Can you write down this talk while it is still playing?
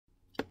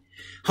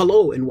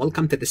Hello and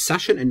welcome to this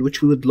session in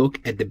which we would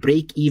look at the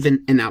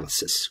break-even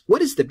analysis.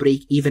 What is the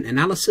break-even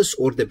analysis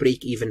or the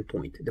break-even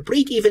point? The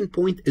break-even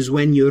point is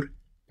when your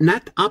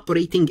net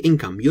operating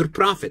income, your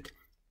profit,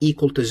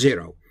 equal to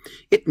zero.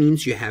 It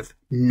means you have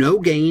no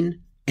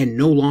gain and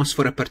no loss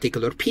for a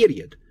particular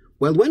period.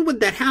 Well, when would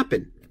that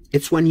happen?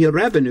 It's when your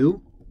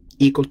revenue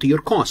equal to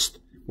your cost.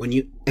 When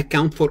you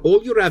account for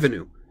all your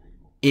revenue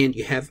and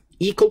you have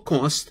equal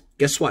cost,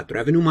 guess what?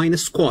 Revenue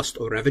minus cost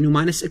or revenue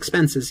minus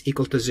expenses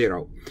equal to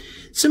zero.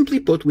 Simply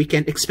put, we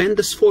can expand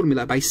this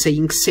formula by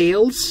saying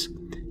sales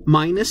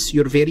minus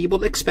your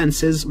variable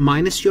expenses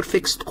minus your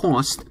fixed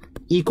cost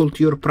equal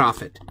to your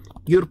profit.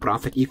 Your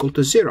profit equal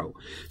to zero.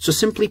 So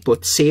simply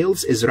put,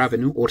 sales is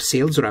revenue or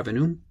sales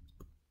revenue,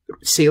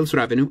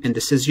 and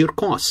this is your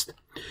cost.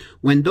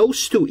 When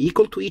those two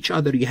equal to each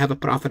other, you have a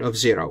profit of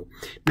zero.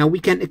 Now we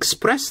can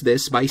express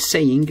this by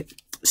saying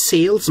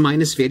sales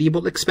minus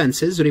variable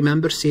expenses.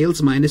 Remember,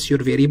 sales minus your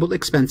variable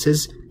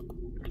expenses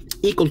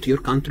equal to your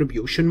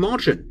contribution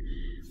margin.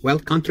 Well,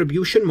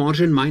 contribution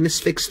margin minus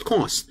fixed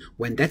cost.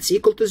 When that's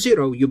equal to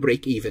zero, you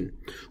break even.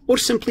 Or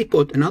simply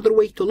put, another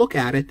way to look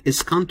at it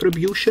is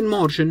contribution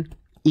margin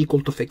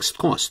equal to fixed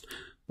cost.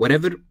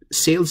 Whatever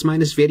sales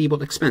minus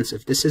variable expense,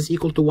 if this is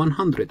equal to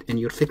 100 and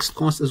your fixed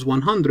cost is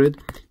 100,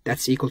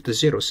 that's equal to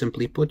zero.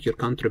 Simply put, your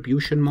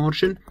contribution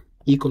margin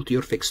equal to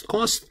your fixed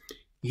cost,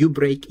 you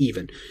break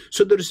even.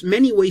 So there's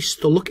many ways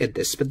to look at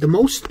this, but the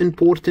most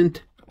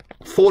important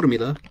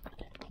formula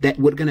that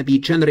we're going to be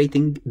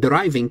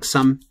deriving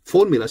some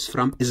formulas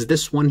from is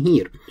this one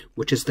here,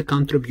 which is the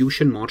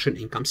contribution margin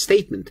income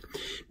statement.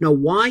 Now,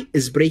 why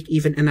is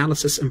break-even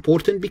analysis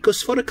important?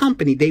 Because for a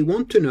company, they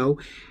want to know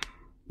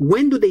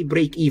when do they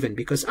break even?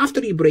 Because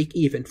after you break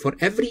even, for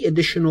every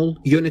additional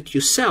unit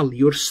you sell,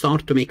 you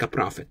start to make a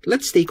profit.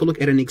 Let's take a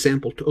look at an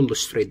example to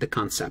illustrate the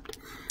concept.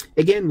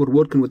 Again, we're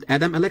working with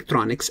Adam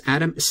Electronics.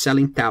 Adam is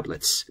selling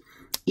tablets.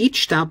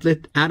 Each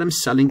tablet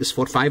Adam's selling is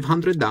for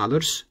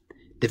 $500.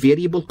 The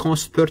variable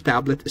cost per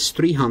tablet is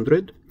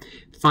 $300.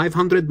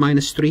 500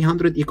 minus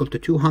 300 equal to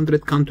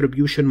 200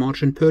 contribution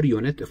margin per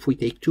unit. If we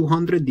take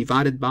 200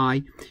 divided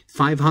by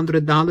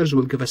 $500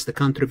 will give us the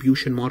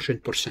contribution margin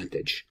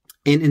percentage.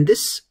 And in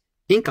this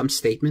income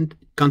statement,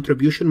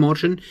 contribution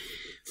margin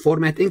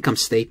format income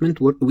statement,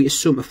 we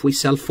assume if we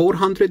sell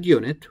 400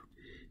 units,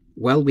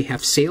 well, we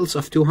have sales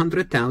of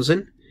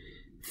 200,000,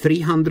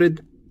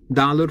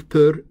 $300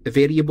 per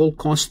variable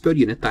cost per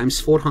unit times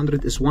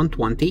 400 is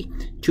 120,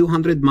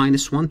 200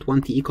 minus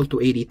 120 equal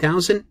to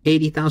 80,000,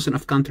 80,000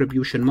 of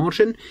contribution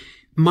margin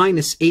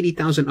minus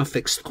 80,000 of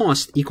fixed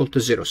cost equal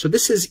to zero. So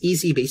this is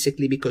easy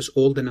basically because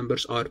all the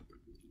numbers are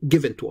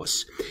given to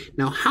us.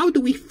 Now, how do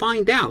we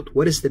find out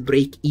what is the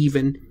break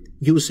even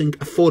using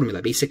a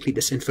formula? Basically,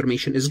 this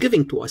information is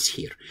given to us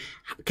here.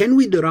 Can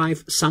we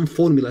derive some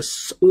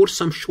formulas or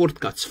some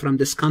shortcuts from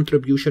this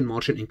contribution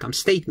margin income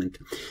statement?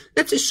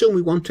 Let's assume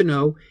we want to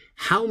know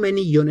how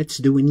many units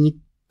do we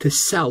need to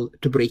sell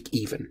to break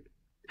even.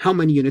 How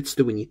many units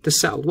do we need to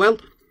sell? Well,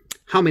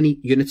 how many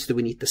units do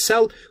we need to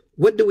sell?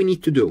 What do we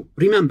need to do?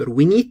 Remember,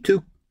 we need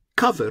to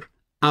cover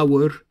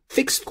our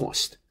fixed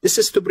cost. This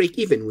is to break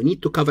even. We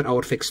need to cover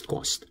our fixed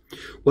cost.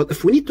 Well,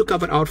 if we need to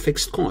cover our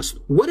fixed cost,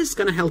 what is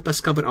going to help us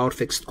cover our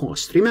fixed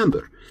cost?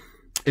 Remember,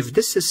 if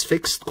this is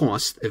fixed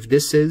cost, if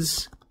this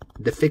is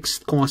the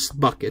fixed cost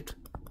bucket,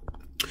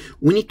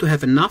 we need to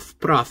have enough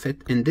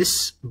profit in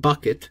this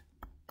bucket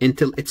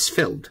until it's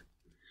filled.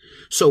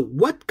 So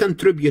what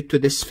contribute to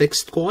this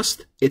fixed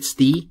cost? It's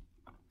the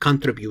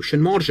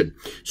contribution margin.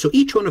 So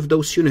each one of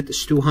those units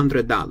is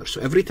 $200. So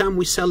every time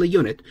we sell a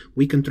unit,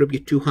 we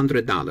contribute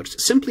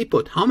 $200. Simply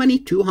put, how many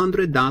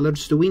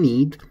 $200 do we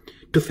need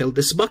to fill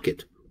this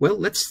bucket? Well,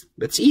 that's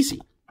easy.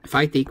 If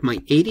I take my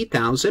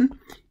 80,000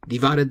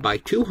 divided by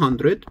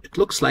 200, it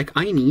looks like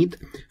I need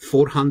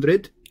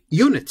 400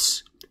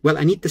 units. Well,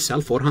 I need to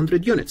sell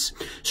 400 units.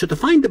 So to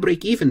find the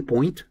break-even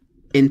point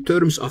in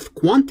terms of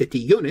quantity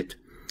unit,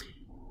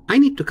 I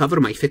need to cover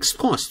my fixed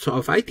cost. So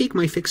if I take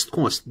my fixed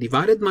cost,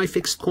 divided my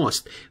fixed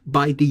cost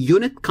by the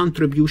unit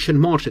contribution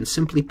margin,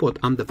 simply put,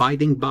 I'm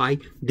dividing by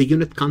the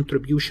unit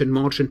contribution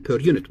margin per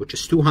unit, which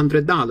is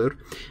 $200,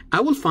 I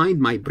will find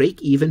my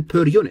break even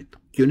per unit.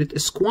 Unit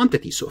is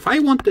quantity. So if I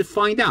want to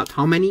find out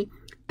how many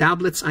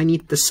tablets I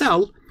need to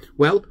sell,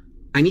 well,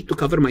 I need to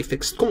cover my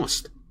fixed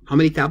cost. How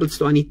many tablets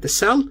do I need to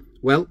sell?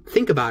 Well,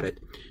 think about it.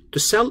 To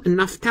sell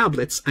enough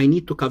tablets, I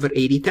need to cover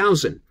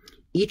 80,000.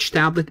 Each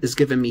tablet is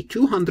giving me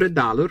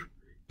 $200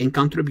 in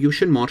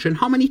contribution margin.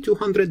 How many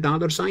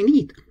 $200 I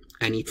need?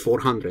 I need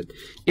 400.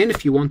 And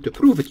if you want to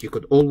prove it, you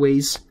could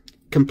always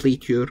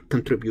complete your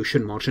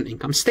contribution margin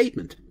income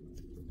statement.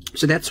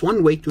 So that's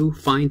one way to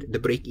find the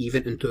break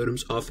even in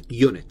terms of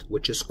unit,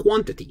 which is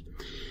quantity.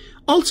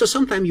 Also,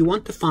 sometimes you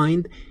want to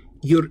find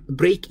your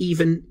break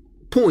even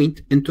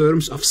point in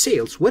terms of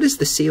sales. What is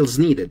the sales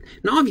needed?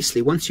 Now,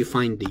 obviously, once you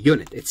find the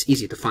unit, it's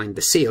easy to find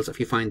the sales.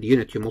 If you find the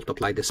unit, you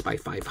multiply this by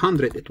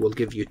 500, it will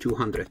give you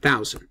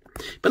 200,000.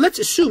 But let's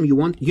assume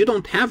you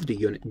don't have the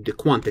unit, the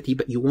quantity,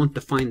 but you want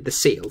to find the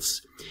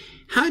sales.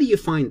 How do you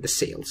find the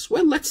sales?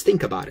 Well, let's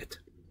think about it.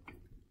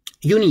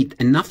 you need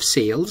enough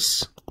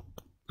sales.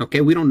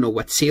 Okay, we don't know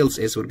what sales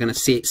is. We're going to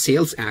say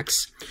sales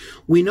X.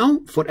 We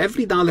know for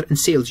every dollar in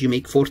sales, you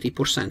make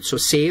 40%. So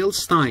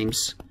sales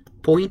times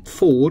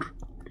 0.4,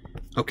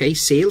 okay,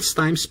 sales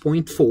times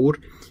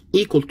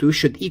 0.4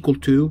 should equal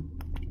to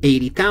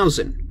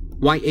 80,000.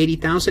 Why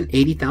 80,000?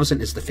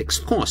 80,000 is the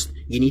fixed cost.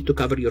 You need to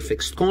cover your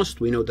fixed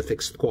cost. We know the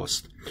fixed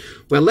cost.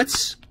 Well,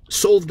 let's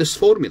solve this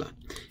formula.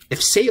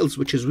 If sales,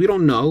 which is we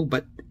don't know,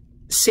 but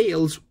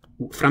sales,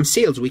 from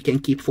sales we can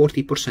keep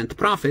 40%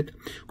 profit,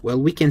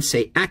 well, we can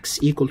say X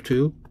equal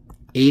to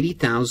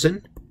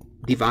 80,000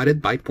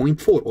 divided by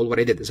 0.4. All what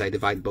I did is I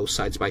divide both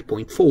sides by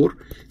 0.4.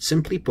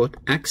 Simply put,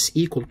 X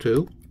equal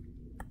to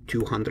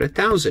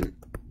 200,000.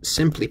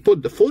 Simply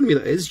put, the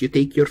formula is you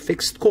take your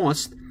fixed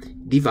cost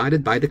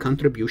divided by the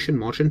contribution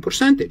margin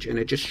percentage. And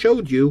I just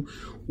showed you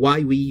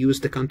why we use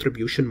the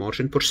contribution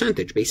margin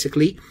percentage.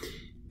 Basically,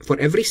 for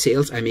every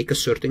sales, I make a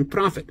certain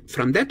profit.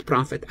 From that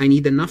profit, I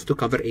need enough to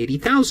cover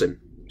 80,000.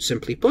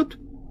 Simply put,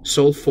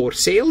 solve for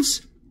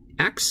sales,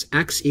 X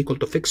equal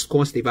to fixed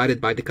cost divided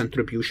by the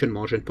contribution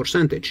margin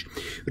percentage.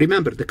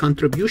 Remember, the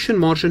contribution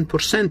margin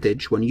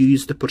percentage, when you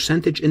use the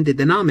percentage in the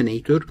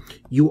denominator,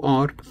 you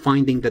are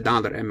finding the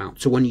dollar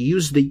amount. So when you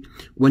use the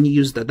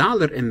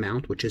dollar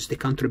amount, which is the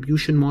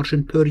contribution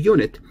margin per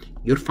unit,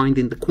 you're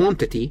finding the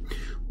quantity.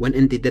 When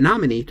in the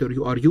denominator,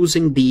 you are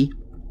using the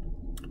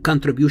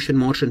contribution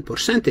margin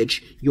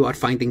percentage, you are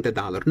finding the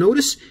dollar.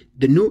 Notice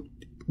the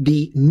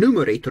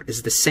numerator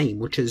is the same,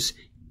 which is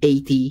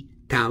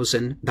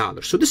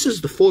 $80,000. So this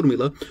is the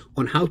formula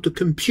on how to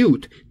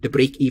compute the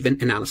break-even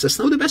analysis.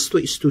 Now, the best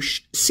way is to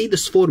see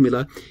this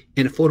formula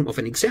in a form of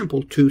an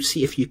example to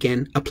see if you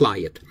can apply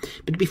it.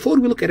 But before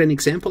we look at an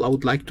example, I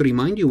would like to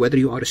remind you, whether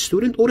you are a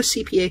student or a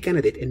CPA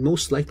candidate, and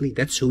most likely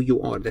that's who you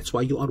are, that's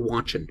why you are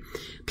watching,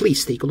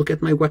 please take a look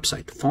at my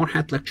website,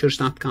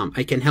 farhatlectures.com.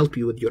 I can help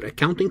you with your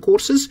accounting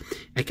courses.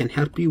 I can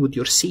help you with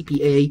your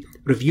CPA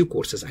review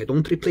courses. I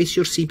don't replace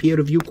your CPA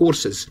review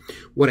courses.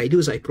 What I do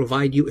is I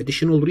provide you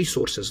additional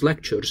resources,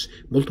 lectures,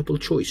 multiple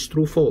choice,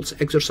 true, false,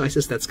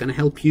 exercises that's going to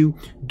help you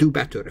do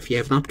better. If you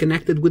have not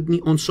connected with me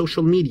on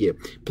social media,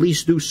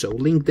 please do so.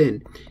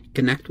 LinkedIn,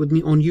 connect with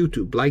me on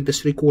YouTube, like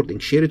this recording,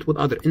 share it with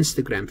other,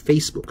 Instagram,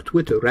 Facebook,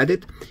 Twitter,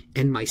 Reddit,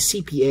 and my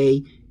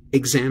CPA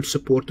exam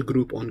support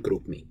group on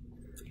GroupMe.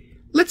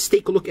 Let's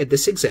take a look at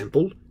this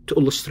example to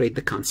illustrate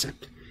the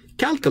concept.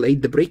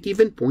 Calculate the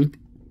break-even point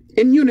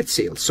in unit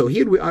sales. So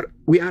here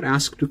we are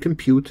asked to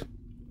compute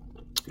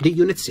the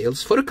unit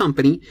sales for a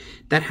company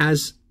that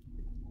has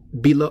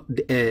below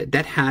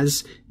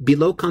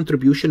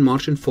contribution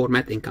margin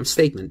format income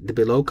statement. The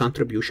below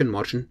contribution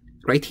margin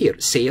right here,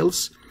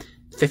 sales,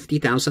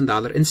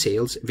 $50,000 in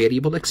sales,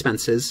 variable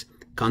expenses,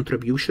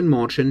 contribution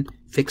margin,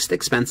 fixed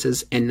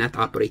expenses, and net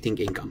operating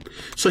income.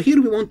 So here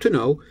we want to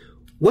know,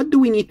 what do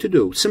we need to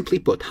do? Simply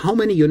put, how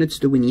many units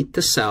do we need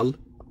to sell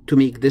to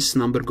make this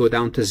number go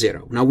down to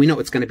 0? Now we know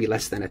it's going to be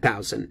less than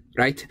 1,000,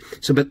 right?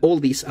 So, but all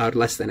these are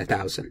less than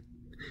 1,000.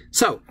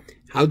 So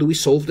how do we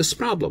solve this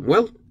problem?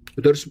 Well,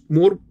 there's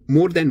more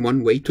than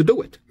one way to do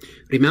it.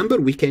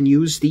 Remember, we can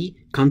use the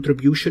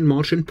contribution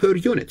margin per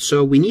unit.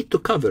 So we need to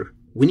cover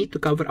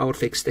our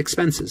fixed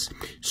expenses.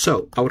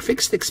 So our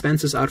fixed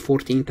expenses are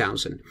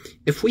 14,000.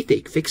 If we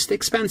take fixed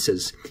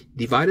expenses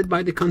divided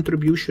by the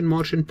contribution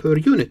margin per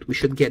unit, we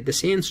should get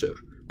this answer.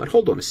 But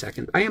hold on a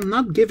second. I am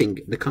not giving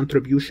the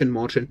contribution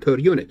margin per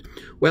unit.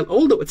 Well,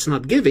 although it's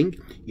not giving,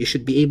 you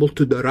should be able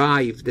to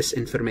derive this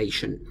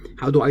information.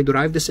 How do I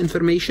derive this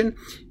information?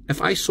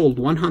 If I sold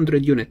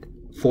 100 units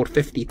for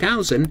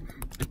 50,000,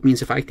 it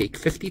means if I take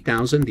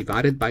 50,000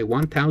 divided by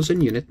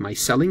 1,000 unit, my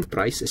selling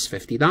price is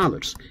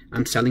 $50.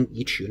 I'm selling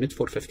each unit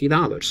for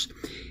 $50.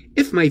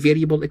 If my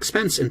variable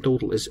expense in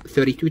total is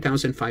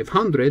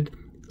 32,500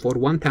 for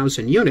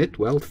 1,000 unit,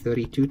 well,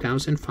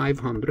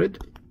 32,500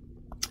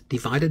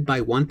 divided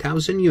by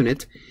 1,000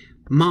 unit,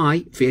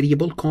 my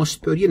variable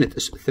cost per unit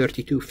is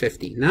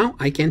 $32.50. Now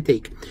I can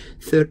take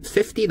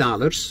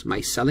 $50,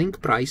 my selling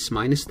price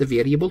minus the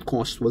variable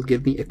cost will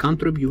give me a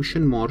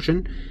contribution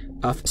margin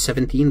of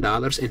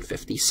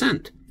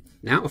 $17.50.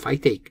 Now if I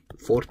take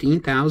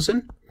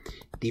 14,000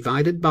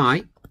 divided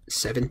by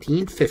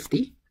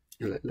 $17.50,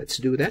 let's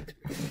do that,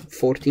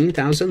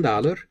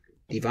 $14,000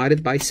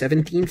 divided by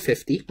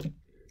 $17.50,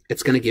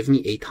 it's going to give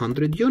me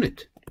 800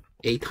 unit.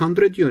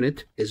 800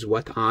 unit is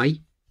what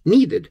I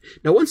needed.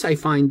 Now once I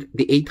find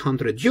the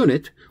 800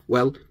 unit,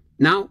 well,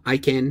 now I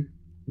can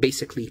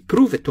basically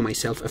prove it to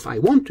myself if I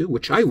want to,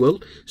 which I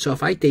will. So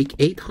if I take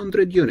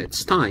 800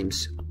 units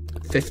times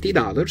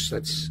 $50,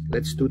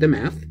 let's do the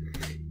math.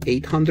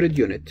 800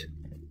 unit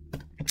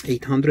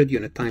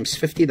times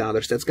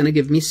 $50, that's going to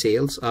give me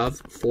sales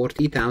of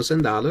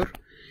 $40,000.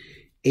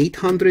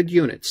 800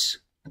 units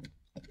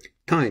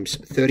times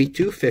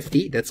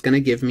 $32.50, that's going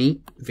to give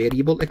me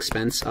variable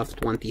expense of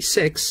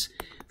 $26.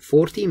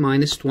 40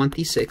 minus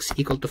 26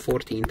 equal to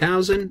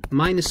 14,000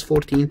 minus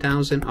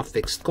 14,000 of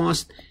fixed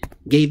cost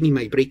gave me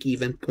my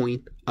break-even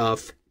point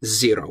of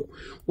 0.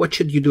 What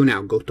should you do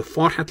now? Go to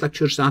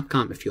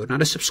farhatlectures.com. If you're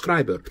not a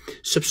subscriber,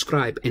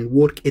 subscribe and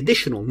work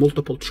additional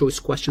multiple choice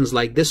questions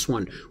like this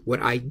one,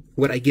 where I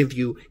give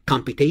you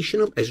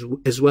computational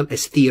as well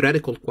as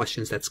theoretical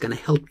questions that's going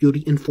to help you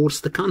reinforce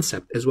the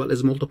concept, as well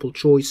as multiple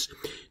choice,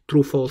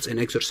 true, false, and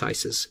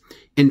exercises.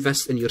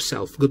 Invest in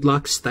yourself. Good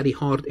luck, study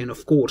hard, and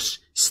of course,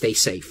 stay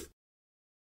safe.